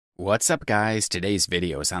What's up, guys? Today's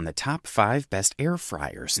video is on the top 5 best air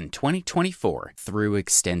fryers in 2024. Through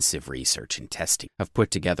extensive research and testing, I've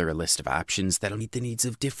put together a list of options that'll meet the needs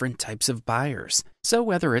of different types of buyers. So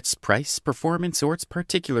whether it's price, performance, or its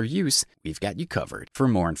particular use, we've got you covered. For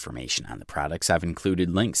more information on the products, I've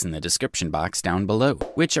included links in the description box down below,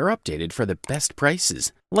 which are updated for the best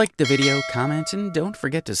prices. Like the video, comment, and don't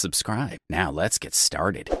forget to subscribe. Now let's get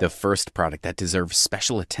started. The first product that deserves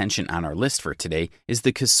special attention on our list for today is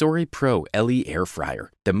the Cosori Pro LE Air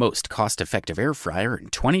Fryer, the most cost-effective air fryer in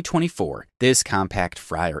 2024. This compact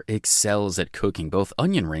fryer excels at cooking both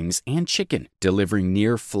onion rings and chicken, delivering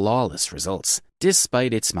near flawless results.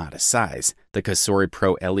 Despite its modest size, the Cosori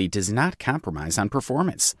Pro LE does not compromise on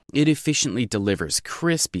performance. It efficiently delivers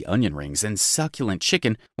crispy onion rings and succulent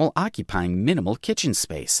chicken while occupying minimal kitchen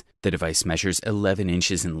space. The device measures 11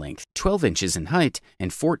 inches in length, 12 inches in height,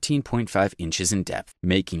 and 14.5 inches in depth,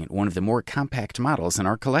 making it one of the more compact models in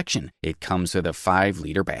our collection. It comes with a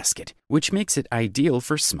 5-liter basket, which makes it ideal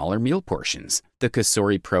for smaller meal portions. The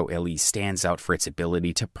Cosori Pro LE stands out for its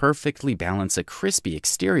ability to perfectly balance a crispy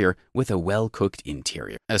exterior with a well-cooked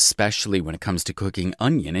interior, especially when it comes to cooking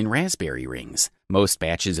onion and raspberry rings. Most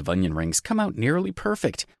batches of onion rings come out nearly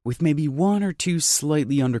perfect, with maybe 1 or 2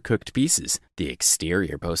 slightly undercooked pieces. The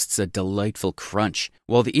exterior boasts a delightful crunch,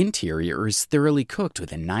 while the interior is thoroughly cooked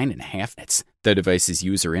within 9.5 minutes. The device's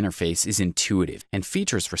user interface is intuitive and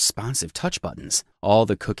features responsive touch buttons. All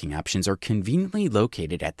the cooking options are conveniently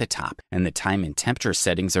located at the top, and the time and temperature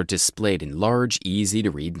settings are displayed in large,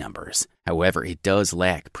 easy-to-read numbers. However, it does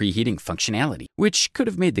lack preheating functionality, which could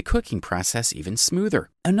have made the cooking process even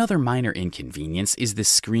smoother. Another minor inconvenience is the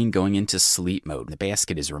screen going into sleep mode when the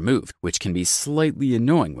basket is removed, which can be slightly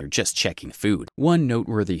annoying when just checking food. One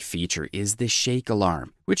noteworthy feature is the shake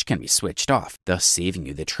alarm, which can be switched off, thus saving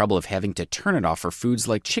you the trouble of having to turn it off for foods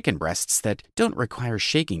like chicken breasts that don't require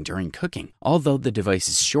shaking during cooking. Although the device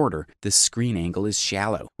is shorter, the screen angle is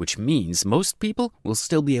shallow, which means most people will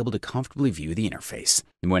still be able to comfortably view the interface.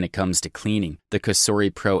 When it comes to cleaning, the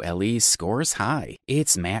Cosori Pro LE scores high.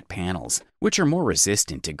 Its matte panels, which are more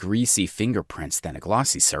resistant to greasy fingerprints than a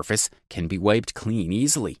glossy surface, can be wiped clean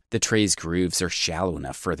easily. The tray's grooves are shallow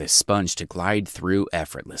enough for the sponge to glide through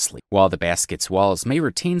effortlessly. While the basket's walls may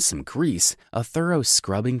retain some grease, a thorough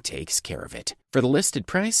scrubbing takes care of it. For the listed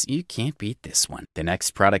price, you can't beat this one. The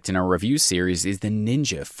next product in our review series is the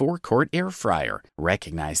Ninja 4-quart Air Fryer,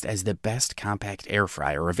 recognized as the best compact air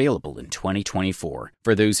fryer available in 2024.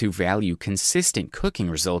 For those who value consistent cooking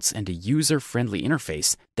results and a user-friendly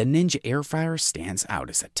interface, the Ninja Air Fryer stands out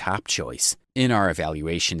as a top choice. In our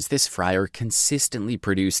evaluations, this fryer consistently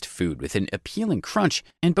produced food with an appealing crunch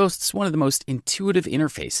and boasts one of the most intuitive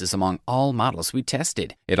interfaces among all models we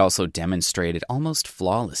tested. It also demonstrated almost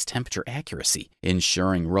flawless temperature accuracy,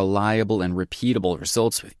 ensuring reliable and repeatable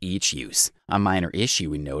results with each use. A minor issue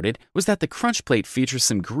we noted was that the crunch plate features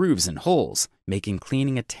some grooves and holes, making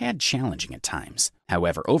cleaning a tad challenging at times.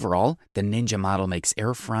 However, overall, the Ninja model makes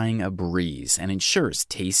air frying a breeze and ensures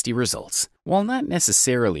tasty results. While not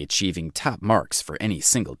necessarily achieving top marks for any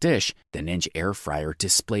single dish, the Ninja Air Fryer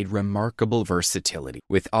displayed remarkable versatility,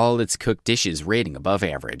 with all its cooked dishes rating above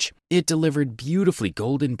average. It delivered beautifully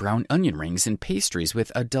golden brown onion rings and pastries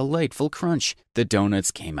with a delightful crunch. The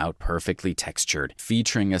donuts came out perfectly textured,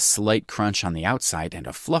 featuring a slight crunch on the outside and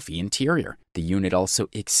a fluffy interior. The unit also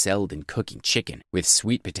excelled in cooking chicken, with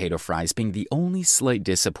sweet potato fries being the only slight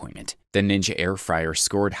disappointment. The Ninja Air Fryer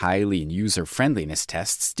scored highly in user-friendliness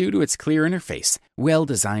tests due to its clear interface,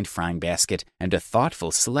 well-designed frying basket, and a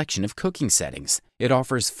thoughtful selection of cooking settings. It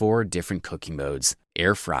offers 4 different cooking modes: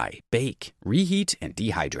 air fry, bake, reheat, and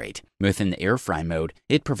dehydrate. Within the air fry mode,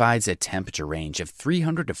 it provides a temperature range of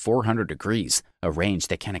 300 to 400 degrees, a range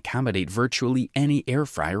that can accommodate virtually any air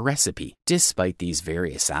fryer recipe. Despite these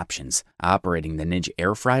various options, operating the Ninja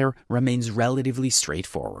Air Fryer remains relatively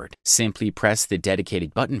straightforward. Simply press the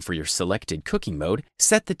dedicated button for your selected cooking mode,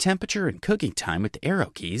 set the temperature and cooking time with the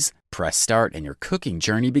arrow keys, press start, and your cooking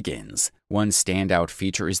journey begins. One standout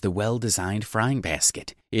feature is the well-designed frying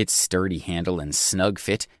basket. Its sturdy handle and snug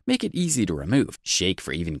fit make it easy to remove, shake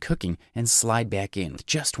for even cooking, and slide back in with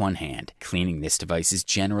just one hand. Cleaning this device is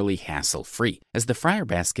generally hassle-free, as the fryer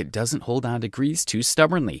basket doesn't hold on to grease too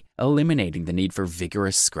stubbornly, eliminating the need for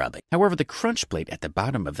vigorous scrubbing. However, the crunch plate at the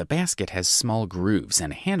bottom of the basket has small grooves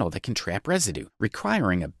and a handle that can trap residue,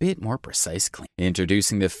 requiring a bit more precise cleaning.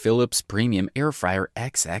 Introducing the Philips Premium Air Fryer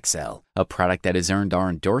XXL, a product that has earned our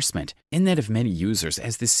endorsement and that of many users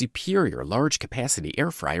as the superior large-capacity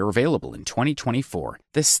air fryer available in 2024.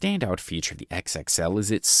 The standout feature of the XXL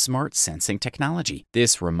is its smart sensing technology.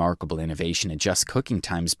 This remarkable innovation adjusts cooking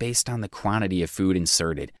times based on the quantity of food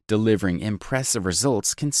inserted, delivering impressive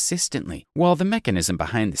results consistently. While the mechanism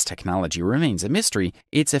behind this technology remains a mystery,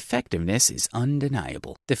 its effectiveness is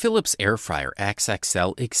undeniable. The Philips Airfryer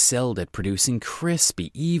XXL excelled at producing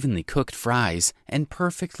crispy, evenly cooked fries and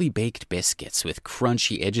perfectly baked biscuits with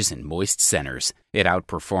crunchy edges and moist centers. It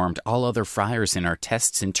outperformed all other fryers in our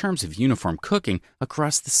tests in terms of uniform cooking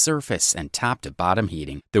across the surface and top-to-bottom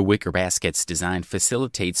heating. The wicker basket's design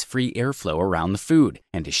facilitates free airflow around the food,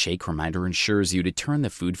 and a shake reminder ensures you to turn the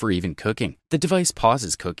food for even cooking. The device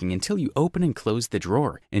pauses cooking until you open and close the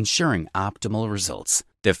drawer, ensuring optimal results.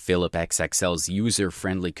 The Philips XXL's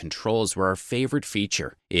user-friendly controls were our favorite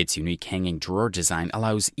feature. Its unique hanging drawer design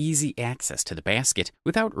allows easy access to the basket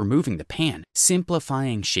without removing the pan,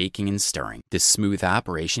 simplifying shaking and stirring. The smooth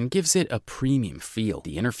operation gives it a premium feel.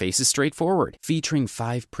 The interface is straightforward, featuring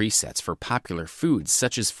 5 presets for popular foods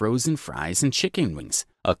such as frozen fries and chicken wings.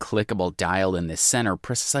 A clickable dial in the center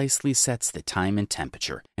precisely sets the time and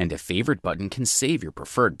temperature, and a favorite button can save your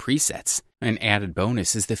preferred presets. An added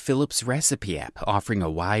bonus is the Philips Recipe app, offering a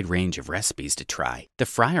wide range of recipes to try. The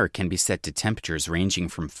fryer can be set to temperatures ranging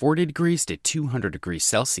from 40 degrees to 200 degrees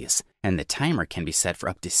Celsius, and the timer can be set for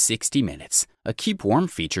up to 60 minutes. A Keep Warm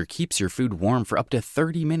feature keeps your food warm for up to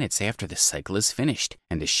 30 minutes after the cycle is finished,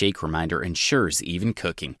 and a shake reminder ensures even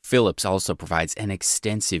cooking. Philips also provides an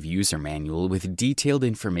extensive user manual with detailed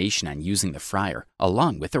information on using the fryer,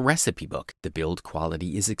 along with a recipe book. The build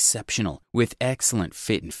quality is exceptional, with excellent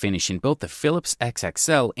fit and finish in both the Philips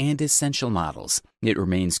XXL and Essential models. It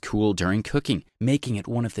remains cool during cooking, making it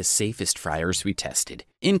one of the safest fryers we tested.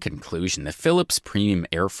 In conclusion, the Philips Premium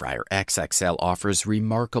Airfryer XXL offers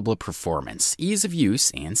remarkable performance, ease of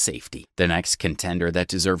use, and safety. The next contender that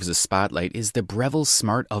deserves a spotlight is the Breville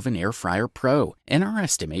Smart Oven Airfryer Pro. In our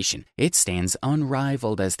estimation, it stands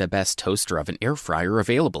unrivaled as the best toaster oven air fryer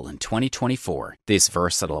available in 2024. This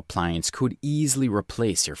versatile appliance could easily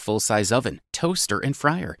replace your full-size oven, toaster, and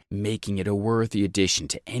fryer, making it a worthy addition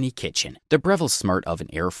to any kitchen. The Breville Smart Oven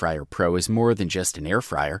Airfryer Pro is more than just an air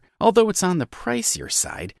fryer. Although it's on the pricier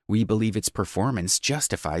side, we believe its performance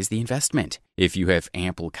justifies the investment. If you have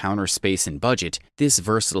ample counter space and budget, this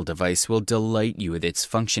versatile device will delight you with its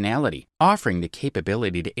functionality, offering the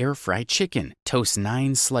capability to air fry chicken, toast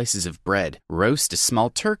 9 slices of bread, roast a small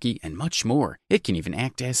turkey, and much more. It can even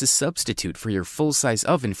act as a substitute for your full-size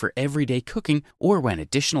oven for everyday cooking or when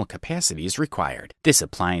additional capacity is required. This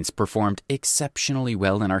appliance performed exceptionally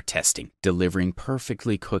well in our testing, delivering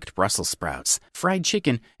perfectly cooked Brussels sprouts, fried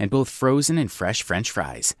chicken, and both frozen and fresh French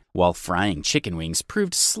fries. While frying chicken wings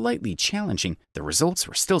proved slightly challenging, the results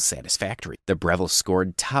were still satisfactory. The Breville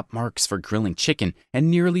scored top marks for grilling chicken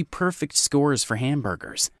and nearly perfect scores for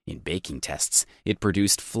hamburgers. In baking tests, it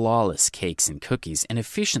produced flawless cakes and cookies and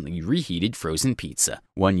efficiently reheated frozen pizza.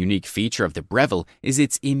 One unique feature of the Breville is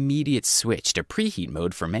its immediate switch to preheat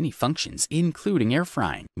mode for many functions, including air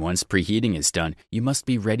frying. Once preheating is done, you must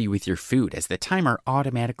be ready with your food as the timer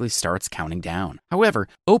automatically starts counting down. However,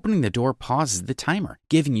 opening the door pauses the timer,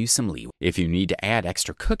 giving you some leeway. If you need to add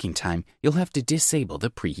extra cooking time, you'll have to disable the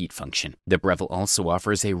preheat function. The Breville also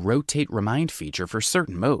offers a rotate remind feature for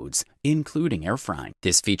certain modes, including air frying.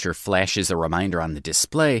 This feature flashes a reminder on the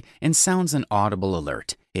display and sounds an audible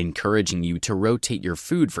alert, encouraging you to rotate your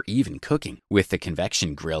food for even cooking. With the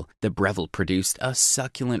convection grill, the Breville produced a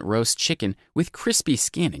succulent roast chicken with crispy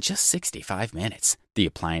skin in just 65 minutes. The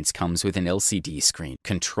appliance comes with an LCD screen,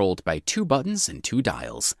 controlled by 2 buttons and 2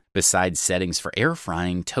 dials. Besides settings for air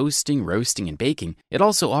frying, toasting, roasting, and baking, it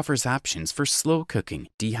also offers options for slow cooking,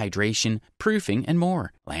 dehydration, proofing, and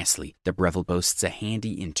more. Lastly, the Breville boasts a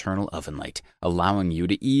handy internal oven light, allowing you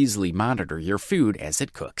to easily monitor your food as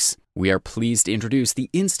it cooks. We are pleased to introduce the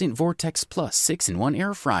Instant Vortex Plus 6-in-1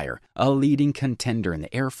 Air Fryer, a leading contender in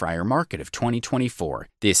the air fryer market of 2024.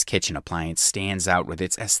 This kitchen appliance stands out with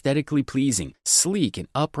its aesthetically pleasing, sleek, and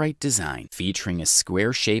upright design, featuring a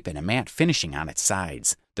square shape and a matte finishing on its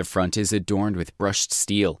sides. The front is adorned with brushed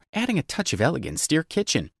steel, adding a touch of elegance to your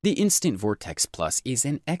kitchen. The Instant Vortex Plus is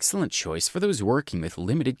an excellent choice for those working with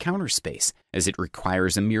limited counter space, as it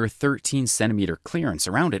requires a mere 13-centimeter clearance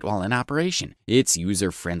around it while in operation. Its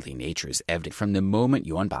user-friendly nature is evident from the moment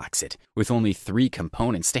you unbox it, with only 3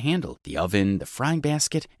 components to handle: the oven, the frying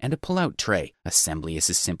basket, and a pull-out tray. Assembly is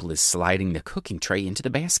as simple as sliding the cooking tray into the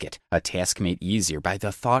basket, a task made easier by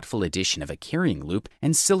the thoughtful addition of a carrying loop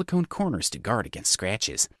and silicone corners to guard against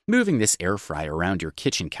scratches. Moving this air fryer around your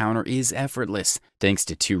kitchen counter is effortless, thanks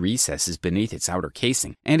to 2 recesses beneath its outer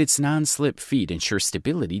casing, and its non-slip feet ensure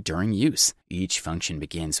stability during use. Each function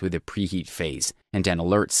begins with a preheat phase, and an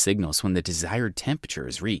alert signals when the desired temperature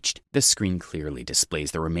is reached. The screen clearly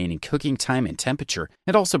displays the remaining cooking time and temperature,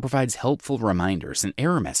 and also provides helpful reminders and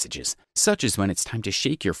error messages, such as when it's time to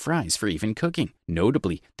shake your fries for even cooking.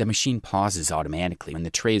 Notably, the machine pauses automatically when the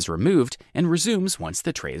tray is removed and resumes once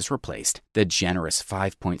the tray is replaced. The generous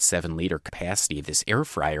 5.7-liter capacity of this air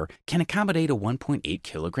fryer can accommodate a 1.8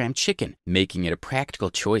 kilogram chicken, making it a practical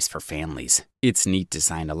choice for families. Its neat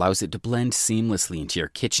design allows it to blend seamlessly into your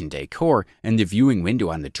kitchen decor, and the viewing window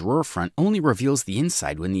on the drawer front only reveals the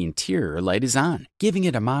inside when the interior light is on, giving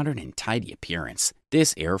it a modern and tidy appearance.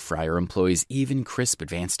 This air fryer employs even crisp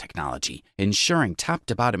advanced technology, ensuring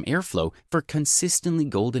top-to-bottom airflow for consistently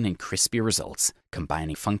golden and crispy results.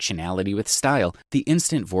 Combining functionality with style, the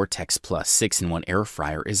Instant Vortex Plus 6-in-1 air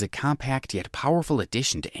fryer is a compact yet powerful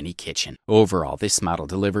addition to any kitchen. Overall, this model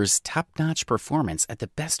delivers top-notch performance at the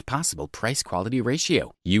best possible price-quality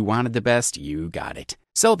ratio. You wanted the best, you got it.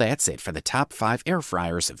 So that's it for the top 5 air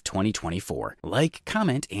fryers of 2024. Like,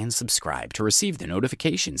 comment, and subscribe to receive the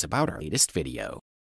notifications about our latest video.